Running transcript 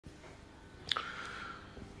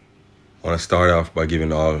I want to start off by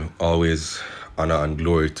giving always honor and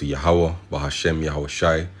glory to Yahweh, Bahashem, Yahweh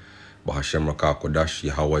Shai, Bahashem Rakah Kodash.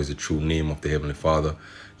 Yahweh is the true name of the Heavenly Father.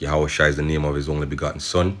 Yahweh Shai is the name of His only begotten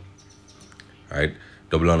Son. All right.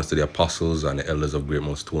 Double honors to the apostles and the elders of Great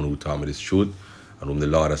Mount Stone who taught me this truth, and whom the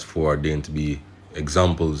Lord has foreordained to be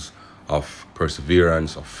examples of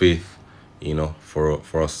perseverance, of faith,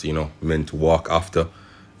 for us, men to walk after,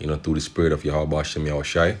 through the spirit of Yahweh Bahashem, Yahweh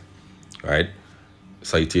Shai. All right.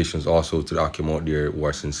 Salutations also to the Akim out there who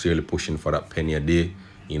are sincerely pushing for that penny a day,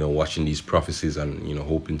 watching these prophecies and,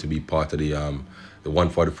 hoping to be part of the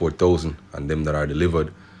 144,000 and them that are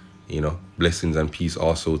delivered. Blessings and peace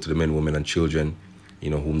also to the men, women, and children,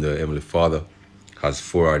 whom the Heavenly Father has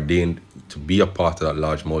foreordained to be a part of that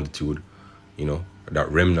large multitude, that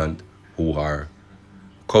remnant who are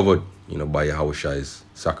covered, by Yahweh Shai's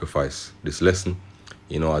sacrifice. This lesson,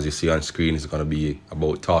 as you see on screen, is going to be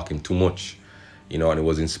about talking too much. And it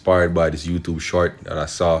was inspired by this YouTube short that I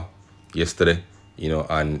saw yesterday,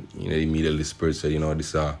 and, immediately the Spirit said,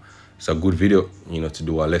 this it's a good video, to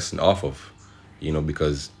do a lesson off of,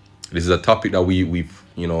 because this is a topic that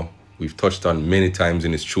we've touched on many times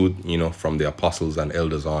in its truth, from the apostles and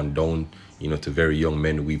elders on down, to very young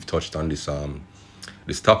men. We've touched on this,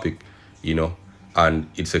 this topic, and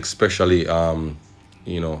it's especially,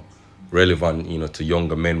 relevant, to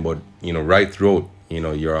younger men, but, right throughout,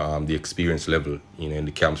 your the experience level, in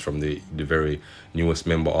the camps from the very newest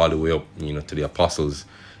member all the way up, to the apostles.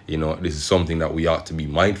 This is something that we ought to be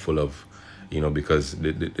mindful of, because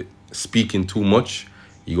the speaking too much,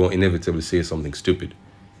 you're going to inevitably say something stupid,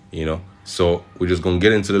 So we're just going to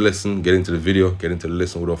get into the lesson, get into the video, get into the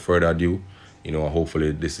lesson without further ado.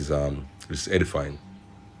 Hopefully this is edifying.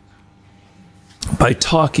 By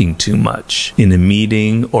talking too much in a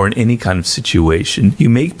meeting or in any kind of situation, you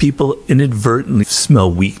make people inadvertently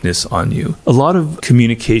smell weakness on you. A lot of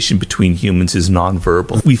communication between humans is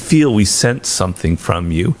nonverbal. We feel, we sense something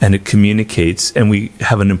from you, and it communicates, and we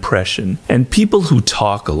have an impression. And people who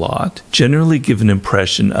talk a lot generally give an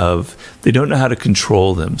impression of they don't know how to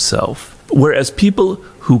control themselves. Whereas people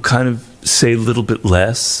who kind of say a little bit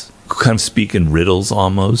less, kind of speak in riddles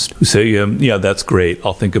almost, who say, yeah, that's great,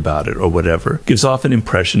 I'll think about it, or whatever, gives off an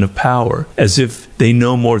impression of power, as if they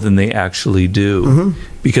know more than they actually do.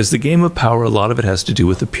 Because the game of power, a lot of it has to do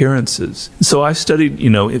with appearances. So I studied,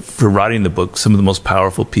 for writing the book, some of the most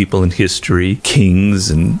powerful people in history, kings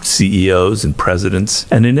and CEOs and presidents,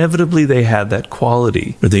 and inevitably they had that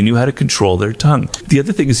quality, or they knew how to control their tongue. The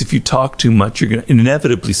other thing is, if you talk too much, you're going to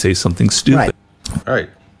inevitably say something stupid. All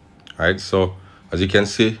right, so as you can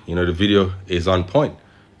see, the video is on point.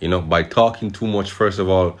 By talking too much, first of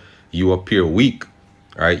all, you appear weak,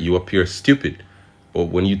 right? You appear stupid. But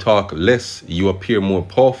when you talk less, you appear more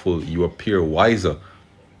powerful, you appear wiser,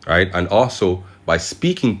 right? And also, by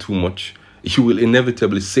speaking too much, you will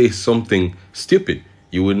inevitably say something stupid.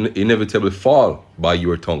 You will inevitably fall by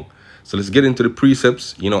your tongue. So let's get into the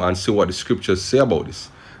precepts, and see what the scriptures say about this,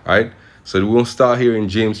 right? So we're going to start here in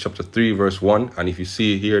James chapter 3, verse 1. And if you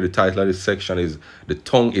see here, the title of this section is, "The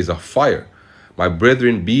Tongue is a Fire. My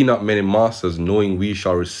brethren, be not many masters, knowing we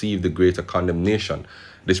shall receive the greater condemnation."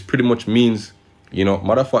 This pretty much means,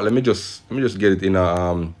 matter of fact, let me just get it in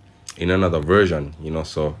another version,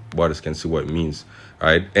 so brothers can see what it means. All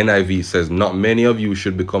right. NIV says, "Not many of you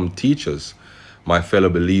should become teachers, my fellow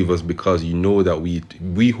believers, because you know that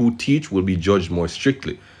we who teach will be judged more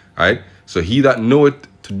strictly." All right. So he that knoweth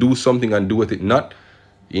to do something and doeth it not,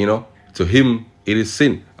 to him it is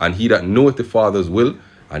sin. And he that knoweth the Father's will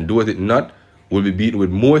and doeth it not will be beaten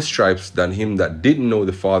with more stripes than him that didn't know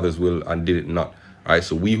the Father's will and did it not. All right,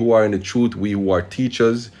 so we who are in the truth, we who are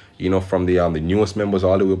teachers, from the newest members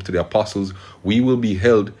all the way up to the apostles, we will be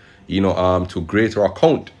held, to greater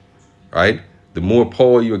account. Right? The more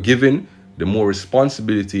power you're given, the more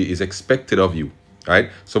responsibility is expected of you.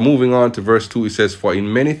 Right? So moving on to verse 2, it says, "For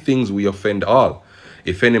in many things we offend all.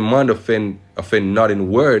 If any man offend not in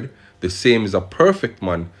word, the same is a perfect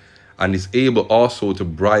man, and is able also to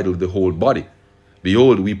bridle the whole body.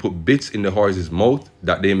 Behold, we put bits in the horse's mouth,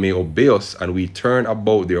 that they may obey us, and we turn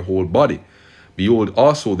about their whole body. Behold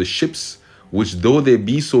also the ships, which though they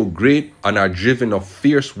be so great, and are driven of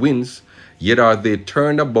fierce winds, yet are they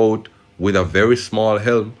turned about with a very small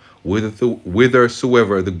helm,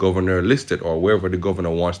 whithersoever the governor listeth," or wherever the governor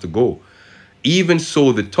wants to go. "Even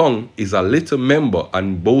so the tongue is a little member,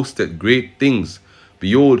 and boasteth great things.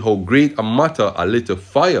 Behold, how great a matter a little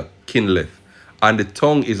fire kindleth. And the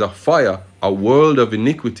tongue is a fire, a world of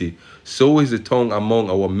iniquity. So is the tongue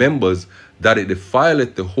among our members, that it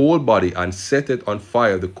defileth the whole body, and setteth on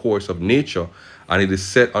fire the course of nature, and it is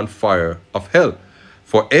set on fire of hell.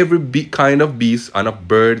 For every kind of beast, and of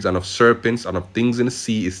birds, and of serpents, and of things in the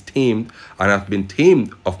sea is tamed, and hath been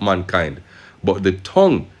tamed of mankind. But the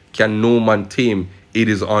tongue can no man tame. It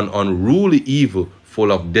is an unruly evil,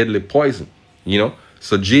 full of deadly poison. You know,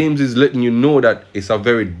 so James is letting you know that it's a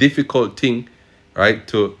very difficult thing, right,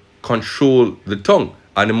 to control the tongue.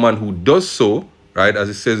 And the man who does so, right, as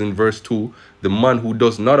it says in verse 2, the man who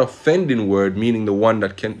does not offend in word, meaning the one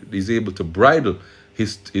that is able to bridle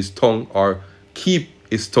his tongue or keep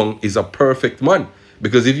his tongue, is a perfect man.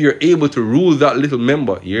 Because if you're able to rule that little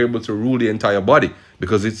member, you're able to rule the entire body,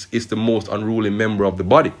 because it's the most unruly member of the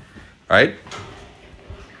body, right?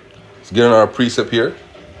 Let's get on our precept here.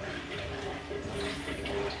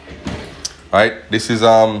 All right, this is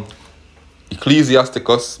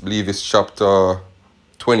Ecclesiasticus, I believe it's chapter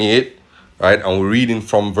 28, right? And we're reading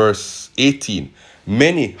from verse 18.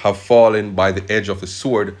 Many have fallen by the edge of the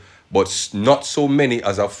sword, but not so many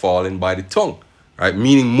as have fallen by the tongue, right?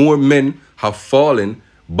 Meaning more men have fallen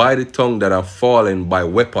by the tongue than have fallen by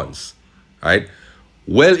weapons, right?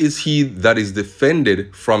 Well is he that is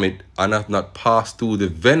defended from it, and hath not passed through the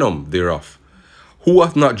venom thereof. Who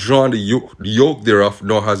hath not drawn the yoke thereof,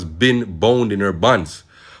 nor has been bound in her bands?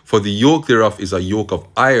 For the yoke thereof is a yoke of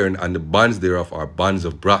iron, and the bands thereof are bands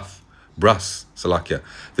of brass. Salakia.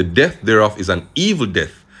 The death thereof is an evil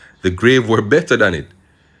death. The grave were better than it.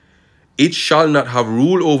 It shall not have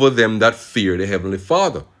rule over them that fear the Heavenly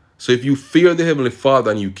Father. So if you fear the Heavenly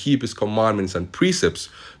Father and you keep his commandments and precepts,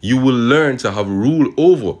 you will learn to have rule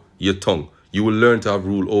over your tongue. You will learn to have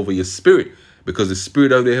rule over your spirit, because the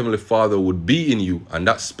spirit of the Heavenly Father would be in you, and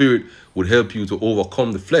that spirit would help you to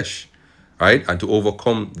overcome the flesh, right? And to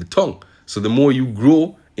overcome the tongue. So the more you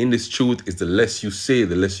grow in this truth, is the less you say,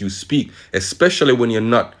 the less you speak, especially when you're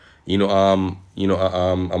not, among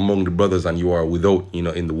the brothers and you are without,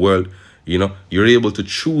 in the world. You're able to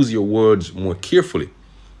choose your words more carefully,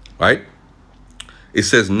 right? It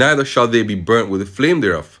says, neither shall they be burnt with the flame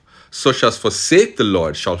thereof. Such as forsake the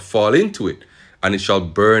Lord shall fall into it, and it shall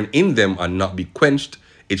burn in them and not be quenched.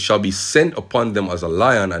 It shall be sent upon them as a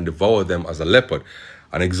lion and devour them as a leopard.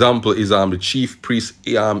 An example is the chief priest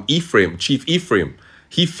Chief Ephraim.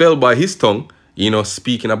 He fell by his tongue,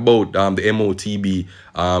 speaking about the MOTB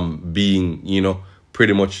being,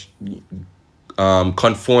 pretty much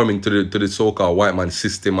conforming to the so-called white man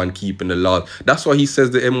system and keeping the law. That's what he says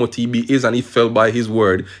the MOTB is, and he fell by his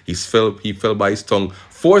word. He fell by his tongue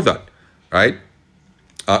for that, right?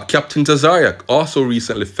 Captain Tazariak also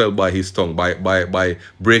recently fell by his tongue by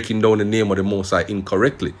breaking down the name of the Most High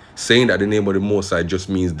incorrectly, saying that the name of the Most High just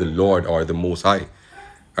means the Lord or the Most High,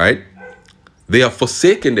 right? They have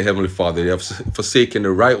forsaken the Heavenly Father. They have forsaken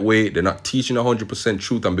the right way. They're not teaching 100%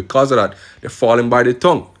 truth, and because of that, they're falling by the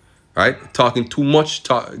tongue, right? Talking too much,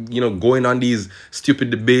 going on these stupid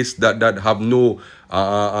debates that have no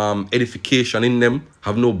edification in them,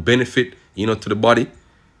 have no benefit, to the body,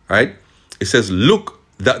 right? It says, look,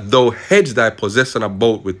 that thou hedge thy possession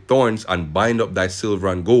about with thorns, and bind up thy silver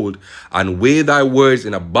and gold, and weigh thy words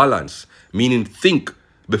in a balance, meaning think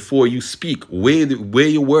before you speak, weigh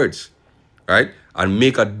your words, right? And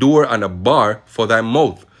make a door and a bar for thy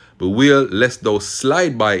mouth. Beware lest thou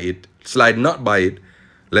slide not by it,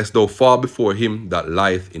 lest thou fall before him that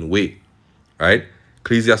lieth in wait, right?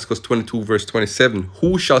 Ecclesiasticus 22 verse 27,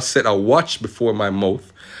 who shall set a watch before my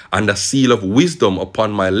mouth, and a seal of wisdom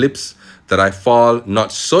upon my lips, that I fall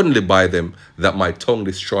not suddenly by them, that my tongue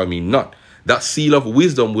destroy me not. That seal of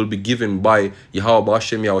wisdom will be given by Yahweh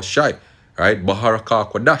Hashem Yahushai, right? Baharaka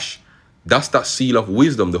Kwadash. That's that seal of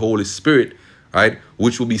wisdom, the Holy Spirit, right?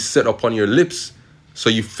 Which will be set upon your lips. So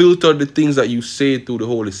you filter the things that you say through the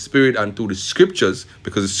Holy Spirit and through the scriptures,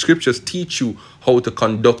 because the scriptures teach you how to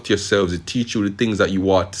conduct yourselves. It teach you the things that you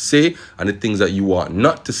ought to say and the things that you ought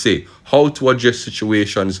not to say, how to address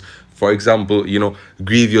situations. For example,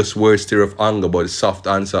 grievous words stir of anger, but the soft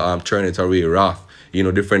answer turn it away wrath.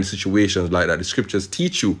 Different situations like that. The scriptures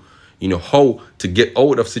teach you, how to get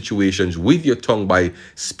out of situations with your tongue by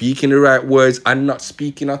speaking the right words and not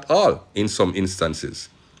speaking at all in some instances,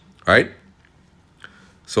 right?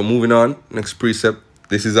 So moving on, next precept.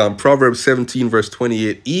 This is Proverbs 17 verse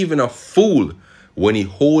 28. Even a fool, when he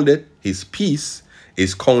holdeth his peace,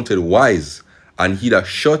 is counted wise, and he that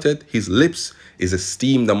shutteth his lips is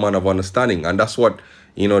esteemed a man of understanding. And that's what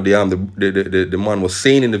the man was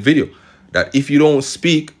saying in the video, that if you don't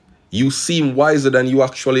speak, you seem wiser than you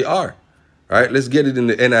actually are. Right? Let's get it in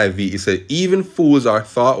the NIV. It said, even fools are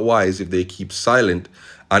thought wise if they keep silent,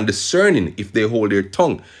 and discerning if they hold their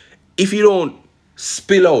tongue. If you don't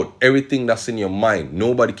spill out everything that's in your mind,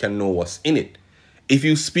 nobody can know what's in it. if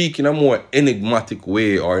you speak in a more enigmatic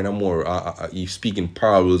way, or in a more you speak in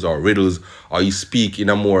parables or riddles, or you speak in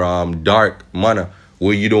a more dark manner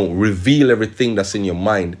where you don't reveal everything that's in your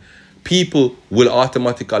mind, people will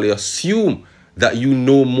automatically assume that you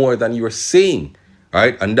know more than you're saying,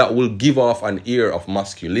 right? And that will give off an air of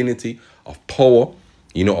masculinity, of power,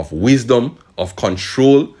 you know, of wisdom, of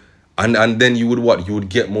control. And then you would what? You would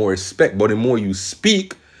get more respect. But the more you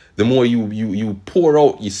speak, the more you pour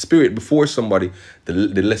out your spirit before somebody,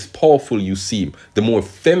 the less powerful you seem, the more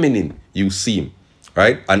feminine you seem,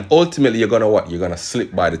 right? And ultimately, you're going to what? You're going to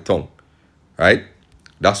slip by the tongue, right?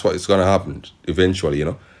 That's what is going to happen eventually, you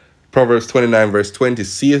know. Proverbs 29 verse 20,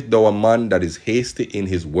 seest thou a man that is hasty in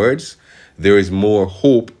his words? There is more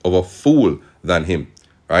hope of a fool than him,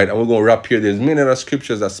 right? And we're going to wrap here. There's many other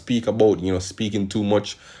scriptures that speak about, you know, speaking too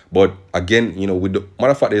much. But again, you know, with the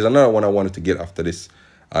matter of fact, there's another one I wanted to get after this.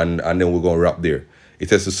 And then we're going to wrap there. It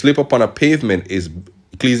says to slip upon a pavement is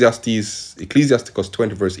Ecclesiasticus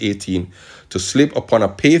 20 verse 18. To slip upon a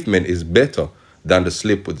pavement is better than to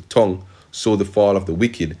slip with the tongue. So the fall of the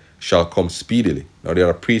wicked shall come speedily. Now there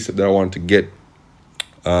are precepts that I want to get.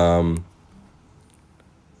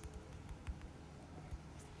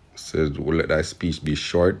 Says, well, let thy speech be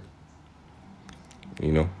short.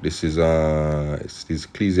 You know, this is it's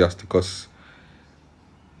Ecclesiasticus.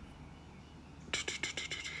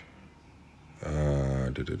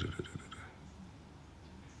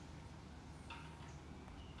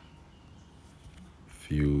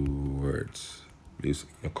 Few words. Please,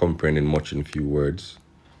 comprehending much in few words.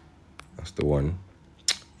 That's the one.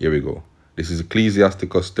 Here we go. This is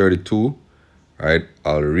Ecclesiasticus 32. Right?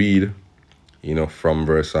 I'll read, you know, from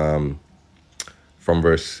verse 8.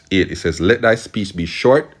 It says, let thy speech be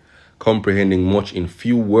short, comprehending much in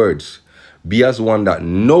few words. Be as one that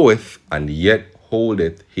knoweth and yet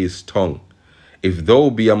holdeth his tongue. If thou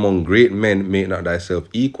be among great men, make not thyself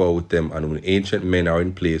equal with them, and when ancient men are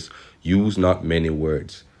in place, use not many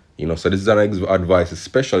words. You know, so this is an advice,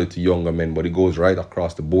 especially to younger men, but it goes right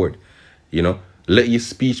across the board. You know, let your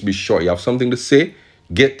speech be short. You have something to say,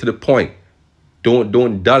 get to the point.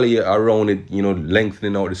 Don't dally around it, you know,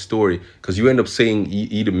 lengthening out the story, because you end up saying,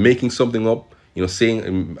 either making something up, you know,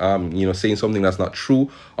 saying something that's not true,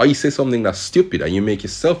 or you say something that's stupid and you make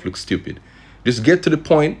yourself look stupid. Just get to the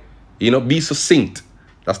point, you know, be succinct.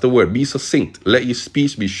 That's the word, be succinct. Let your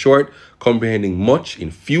speech be short, comprehending much in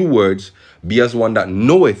few words. Be as one that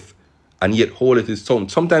knoweth and yet holdeth his tongue.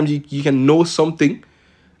 Sometimes you can know something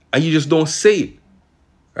and you just don't say it,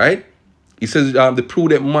 right? He says, the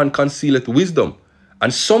prudent man concealeth wisdom.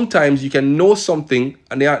 And sometimes you can know something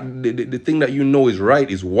and the thing that you know is right,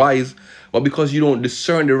 is wise, but because you don't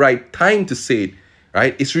discern the right time to say it,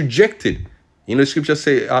 right, it's rejected. You know, the scriptures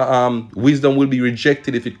say wisdom will be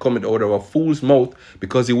rejected if it cometh out of a fool's mouth,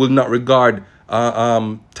 because he will not regard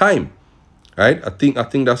time, right? I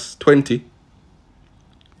think that's 20,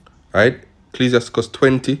 right? Ecclesiasticus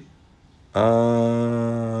 20.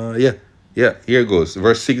 Yeah, here it goes.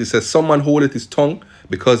 Verse 6, it says, someone holdeth his tongue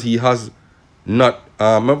because he has not,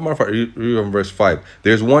 read from verse 5.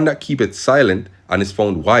 There's one that keepeth silent and is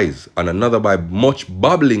found wise, and another by much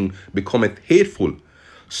babbling becometh hateful.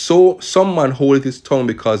 So some man holdeth his tongue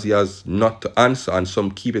because he has not to answer, and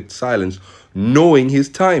some keepeth silence, knowing his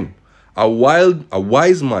time. A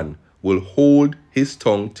wise man will hold his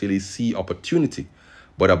tongue till he see opportunity,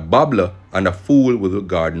 but a babbler and a fool will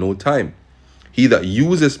regard no time. He that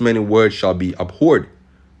useth many words shall be abhorred,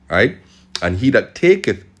 right? And he that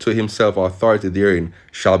taketh to himself authority therein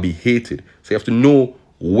shall be hated. So you have to know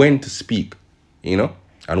when to speak, you know,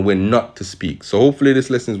 and when not to speak. So hopefully this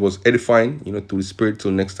lesson was edifying, you know, to the spirit.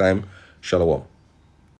 Till next time, shalom.